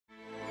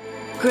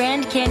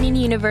Grand Canyon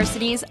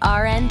University's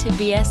RN to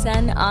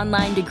BSN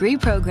online degree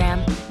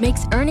program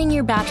makes earning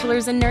your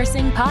bachelor's in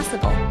nursing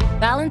possible.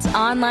 Balance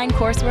online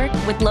coursework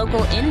with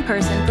local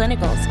in-person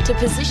clinicals to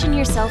position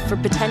yourself for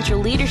potential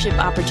leadership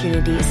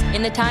opportunities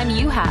in the time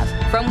you have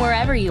from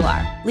wherever you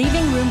are,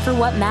 leaving room for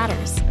what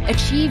matters.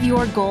 Achieve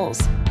your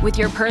goals with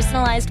your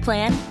personalized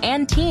plan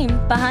and team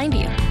behind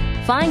you.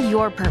 Find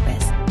your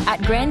purpose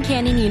at Grand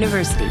Canyon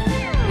University.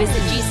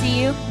 Visit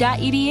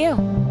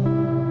gcu.edu.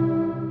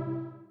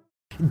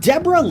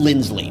 Deborah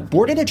Linsley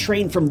boarded a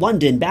train from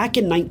London back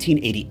in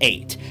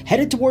 1988,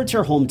 headed towards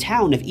her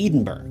hometown of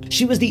Edinburgh.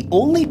 She was the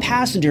only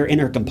passenger in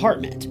her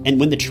compartment, and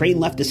when the train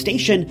left the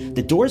station,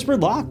 the doors were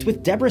locked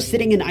with Deborah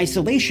sitting in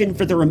isolation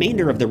for the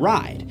remainder of the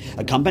ride,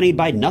 accompanied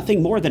by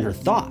nothing more than her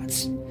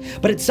thoughts.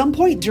 But at some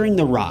point during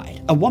the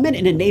ride, a woman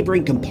in a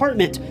neighboring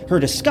compartment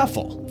heard a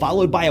scuffle,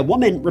 followed by a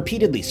woman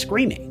repeatedly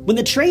screaming. When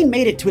the train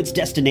made it to its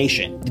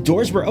destination, the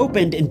doors were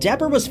opened and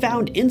Deborah was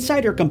found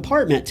inside her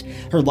compartment,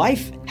 her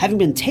life having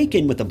been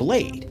taken with a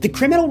blade. The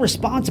criminal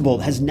responsible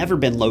has never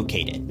been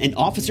located, and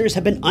officers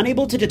have been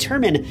unable to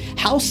determine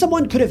how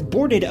someone could have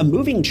boarded a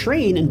moving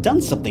train and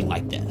done something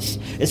like this,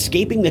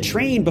 escaping the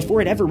train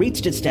before it ever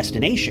reached its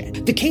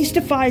destination. The case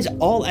defies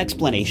all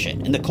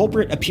explanation, and the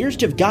culprit appears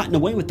to have gotten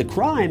away with the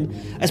crime,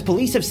 as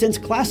police have since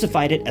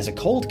classified it as a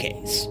cold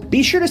case.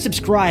 Be sure to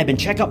subscribe and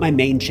check out my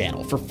main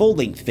channel for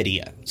full-length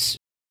videos.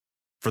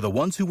 For the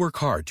ones who work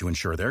hard to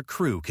ensure their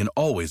crew can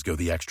always go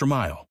the extra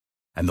mile,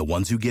 and the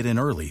ones who get in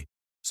early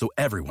so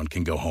everyone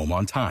can go home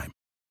on time,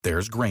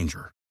 there's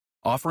Grainger,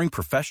 offering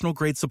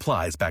professional-grade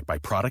supplies backed by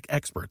product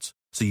experts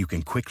so you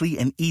can quickly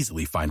and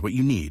easily find what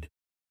you need.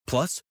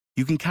 Plus,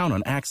 you can count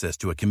on access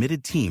to a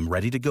committed team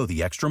ready to go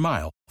the extra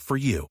mile for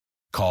you.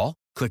 Call,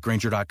 click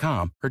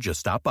Grainger.com, or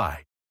just stop by.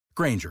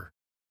 Grainger,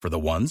 for the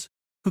ones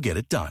who get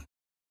it done.